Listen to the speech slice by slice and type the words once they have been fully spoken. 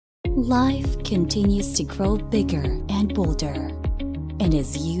Life continues to grow bigger and bolder, and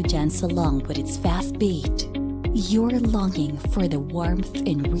as you dance along with its fast beat, your longing for the warmth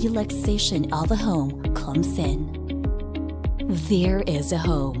and relaxation of a home comes in. There is a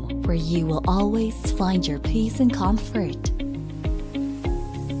home where you will always find your peace and comfort.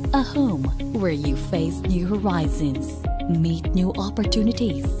 A home where you face new horizons, meet new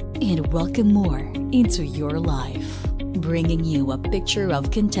opportunities, and welcome more into your life. Bringing you a picture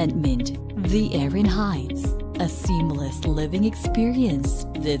of contentment, the Erin Heights, a seamless living experience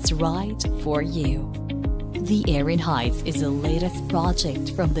that's right for you. The Erin Heights is the latest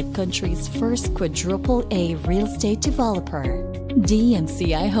project from the country's first quadruple A real estate developer,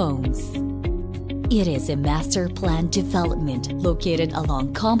 DMCI Homes. It is a master plan development located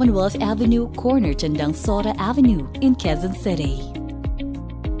along Commonwealth Avenue, corner Tandang Sora Avenue in Quezon City.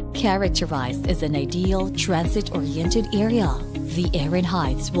 Characterized as an ideal transit-oriented area, the Erin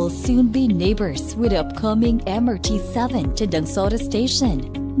Heights will soon be neighbors with the upcoming MRT-7 Tandang Sora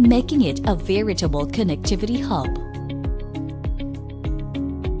Station, making it a veritable connectivity hub.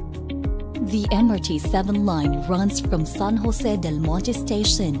 The MRT-7 line runs from San Jose del Monte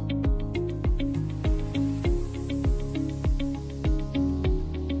Station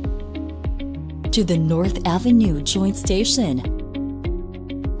to the North Avenue Joint Station,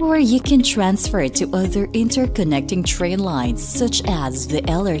 where you can transfer to other interconnecting train lines such as the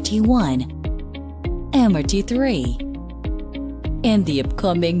LRT-1, MRT-3, and the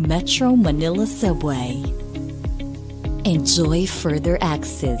upcoming Metro Manila Subway. Enjoy further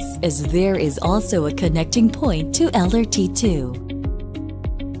access as there is also a connecting point to LRT-2.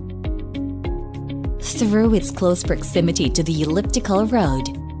 Through its close proximity to the elliptical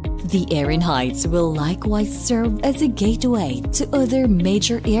road, the Erin Heights will likewise serve as a gateway to other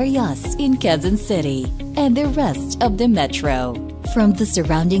major areas in Quezon City and the rest of the metro, from the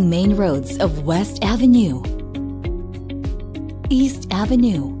surrounding main roads of West Avenue, East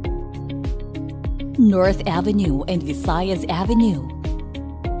Avenue, North Avenue and Visayas Avenue,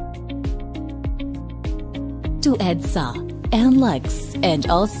 to EDSA, NLEX, and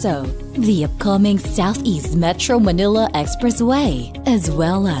also the upcoming Southeast Metro Manila Expressway, as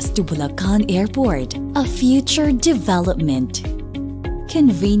well as to Bulacan Airport, a future development.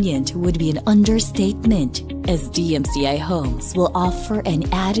 Convenient would be an understatement, as DMCI Homes will offer an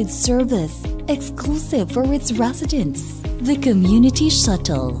added service exclusive for its residents, the Community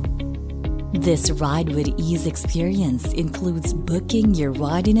Shuttle. This ride with ease experience includes booking your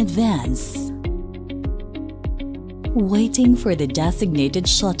ride in advance, waiting for the designated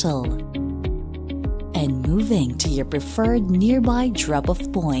shuttle, and moving to your preferred nearby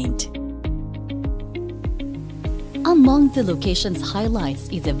drop-off point. Among the location's highlights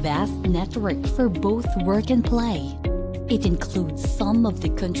is a vast network for both work and play. It includes some of the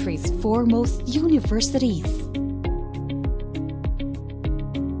country's foremost universities,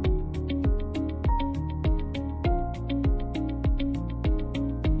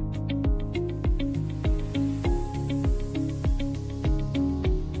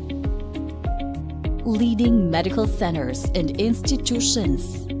 leading medical centers and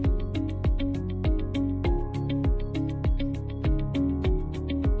institutions,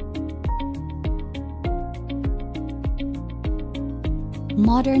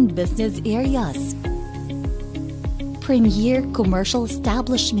 modern business areas, premier commercial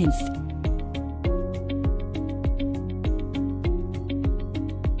establishments,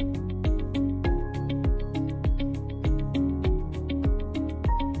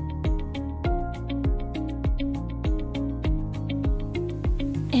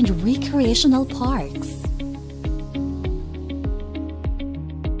 and recreational parks.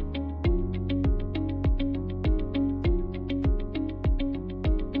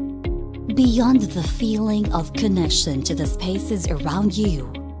 Beyond the feeling of connection to the spaces around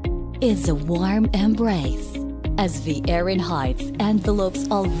you is a warm embrace, as the Erin Heights envelopes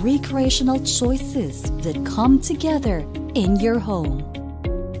all recreational choices that come together in your home.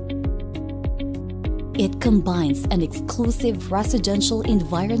 It combines an exclusive residential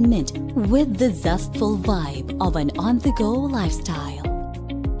environment with the zestful vibe of an on-the-go lifestyle.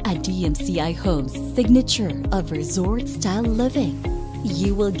 A DMCI Homes signature of resort-style living.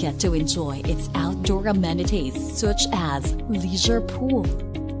 You will get to enjoy its outdoor amenities such as leisure pool,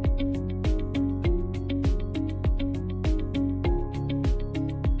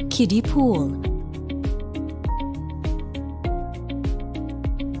 kiddie pool,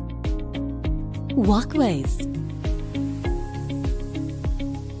 walkways,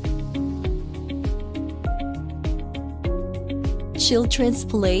 children's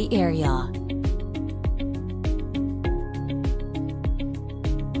play area,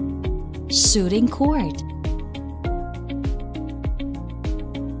 shooting court,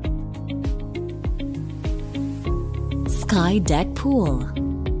 sky deck pool,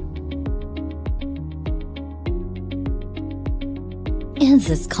 and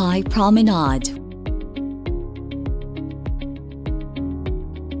the sky promenade.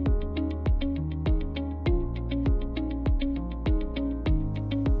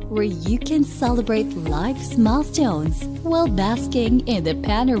 Where you can celebrate life's milestones while basking in the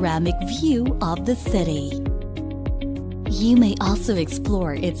panoramic view of the city. You may also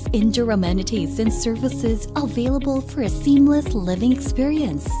explore its indoor amenities and services available for a seamless living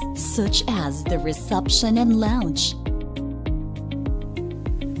experience, such as the reception and lounge,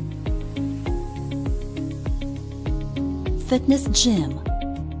 fitness gym,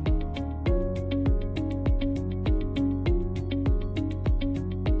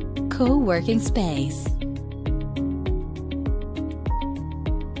 co-working space,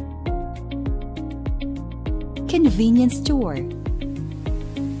 convenience store,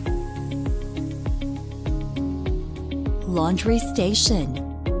 laundry station,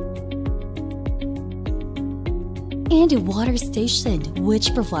 and a water station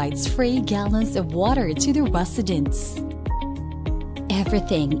which provides free gallons of water to the residents.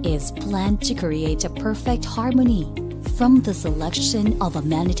 Everything is planned to create a perfect harmony, from the selection of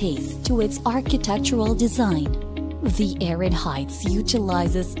amenities to its architectural design. The Erin Heights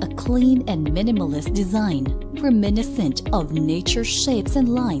utilizes a clean and minimalist design, reminiscent of nature shapes and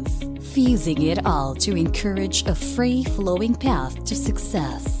lines, fusing it all to encourage a free-flowing path to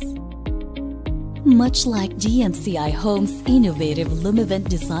success. Much like DMCI Homes' innovative Lumivent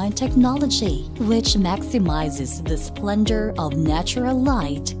design technology, which maximizes the splendor of natural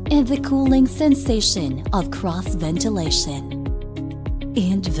light and the cooling sensation of cross-ventilation.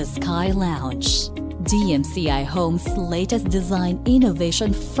 In the Sky Lounge, DMCI Homes' latest design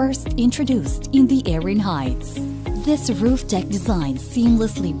innovation first introduced in the Erin Heights. This roof deck design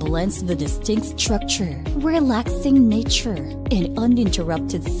seamlessly blends the distinct structure, relaxing nature, and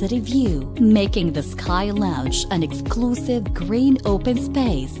uninterrupted city view, making the Sky Lounge an exclusive green open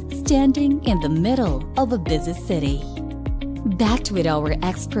space standing in the middle of a busy city. Backed with our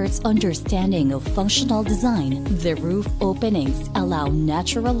experts' understanding of functional design, the roof openings allow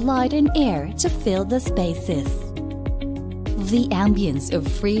natural light and air to fill the spaces. The ambience of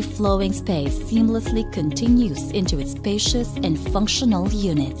free-flowing space seamlessly continues into its spacious and functional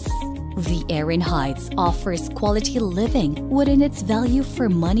units. The Erin Heights offers quality living within its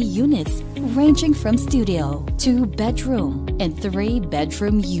value-for-money units ranging from studio, 2-bedroom, and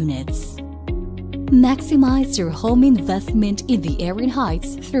 3-bedroom units. Maximize your home investment in the Erin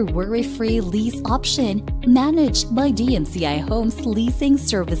Heights through worry-free lease option managed by DMCI Homes Leasing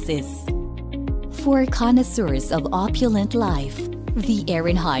Services. For connoisseurs of opulent life, the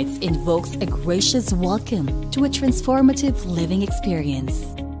Erin Heights invokes a gracious welcome to a transformative living experience.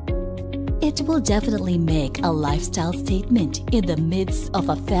 It will definitely make a lifestyle statement in the midst of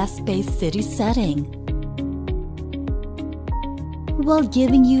a fast-paced city setting, while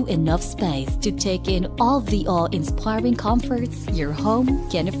giving you enough space to take in all the awe-inspiring comforts your home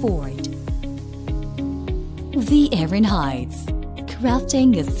can afford. The Erin Heights,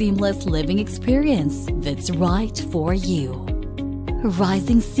 crafting a seamless living experience that's right for you.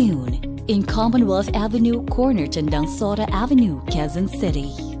 Rising soon in Commonwealth Avenue, corner Tandang Sora Avenue, Quezon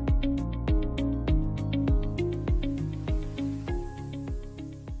City.